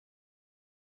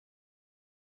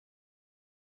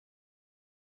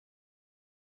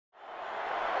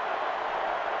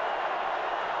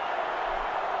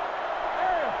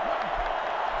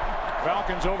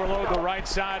Falcons overload the right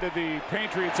side of the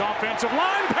Patriots offensive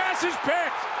line. Pass is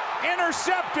picked.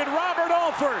 Intercepted. Robert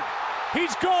Alford.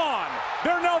 He's gone.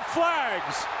 There are no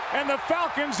flags. And the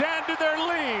Falcons add to their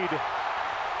lead.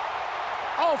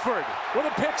 Alford with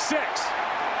a pick six.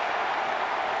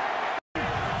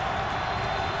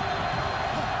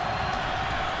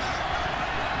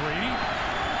 Brady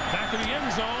back in the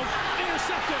end zone.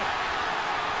 Intercepted.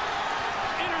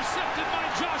 Intercepted by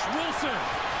Josh Wilson.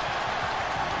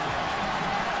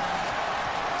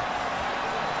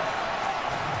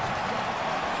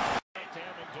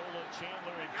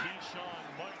 Chandler and Keyshawn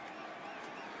Mike.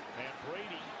 And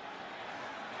Brady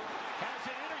has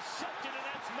it intercepted, and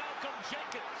that's Malcolm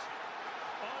Jenkins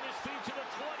on his feet to the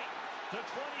 20, the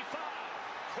 25,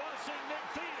 crossing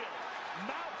midfield.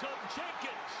 Malcolm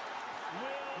Jenkins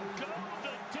will go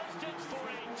the distance for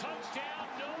a touchdown.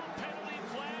 No penalty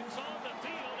flags on the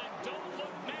field, and don't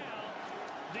look now.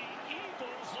 The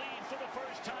Eagles lead for the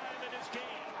first time in this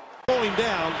game. Going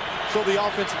down so the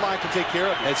offensive line can take care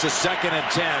of it. It's a 2nd and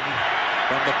 10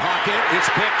 from the pocket. It's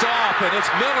picked off, and it's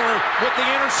Miller with the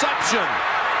interception.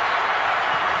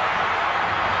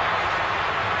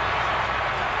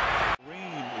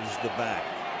 Green is the back.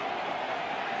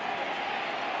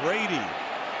 Brady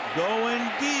going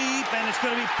deep, and it's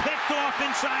going to be picked off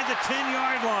inside the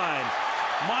 10-yard line.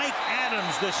 Mike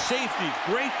Adams, the safety,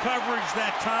 great coverage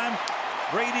that time.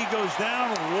 Brady goes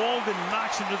down, Walden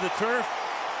knocks him to the turf.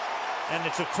 And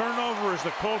it's a turnover as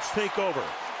the Colts take over.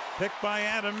 Picked by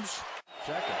Adams.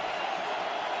 Second.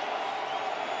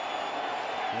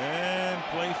 And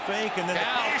play fake. And then the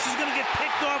pass is going to get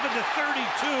picked off at the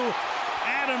 32.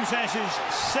 Adams has his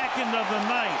second of the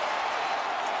night.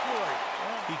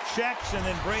 He checks, and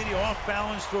then Brady off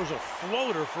balance throws a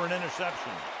floater for an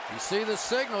interception. You see the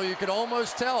signal. You can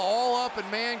almost tell all up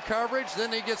in man coverage.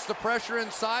 Then he gets the pressure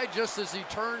inside just as he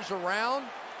turns around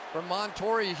from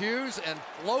Montori Hughes and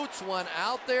floats one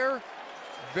out there.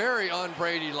 Very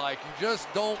un-Brady-like. You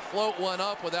just don't float one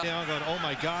up without... Yeah, I'm going, oh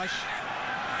my gosh.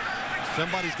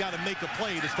 Somebody's got to make a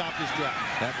play to stop this drive.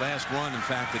 That last run, in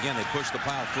fact, again, they pushed the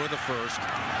pile for the first.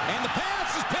 And the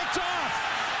pass is picked off.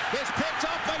 It's picked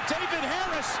off by David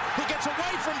Harris, who gets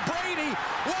away from Brady.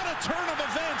 What a turn of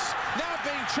events. Now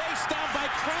being chased down by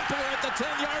Crumpler at the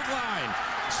 10-yard line.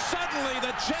 Suddenly,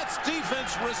 the Jets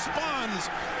defense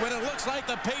responds when it looks like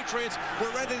the Patriots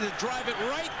were ready to drive it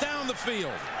right down the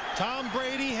field. Tom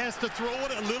Brady has to throw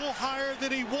it a little higher than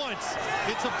he wants.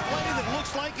 It's a play that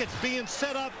looks like it's being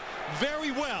set up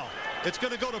very well. It's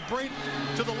going to go to Brady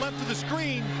to the left of the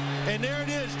screen, and there it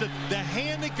is. The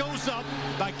hand that goes up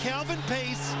by Calvin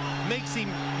Pace makes him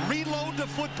reload the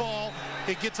football.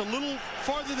 It gets a little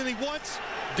farther than he wants.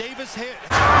 Davis hit.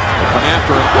 Come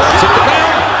after it. To the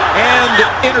ground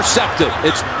and intercepted.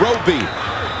 It's Roby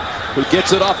who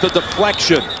gets it off the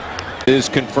deflection. It is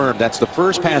confirmed. That's the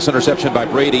first pass interception by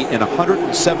Brady in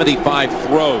 175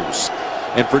 throws.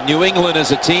 And for New England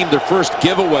as a team, their first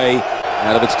giveaway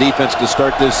out of its defense to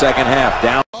start this second half.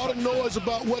 Down. A lot of noise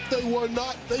about what they were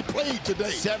not. They played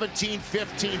today.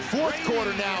 17-15. Fourth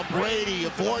quarter now. Brady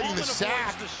avoiding the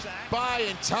sack.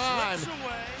 Buying time.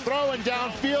 Throwing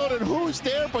downfield, and who's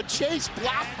there but Chase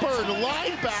Blackburn,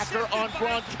 linebacker on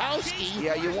Gronkowski.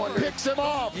 Yeah, you wonder. Picks him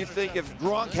off. You think if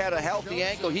Gronk had a healthy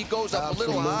ankle, he goes up a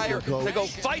little higher to go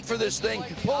fight for this thing,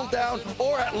 pull down,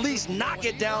 or at least knock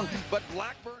it down. But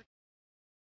Blackburn.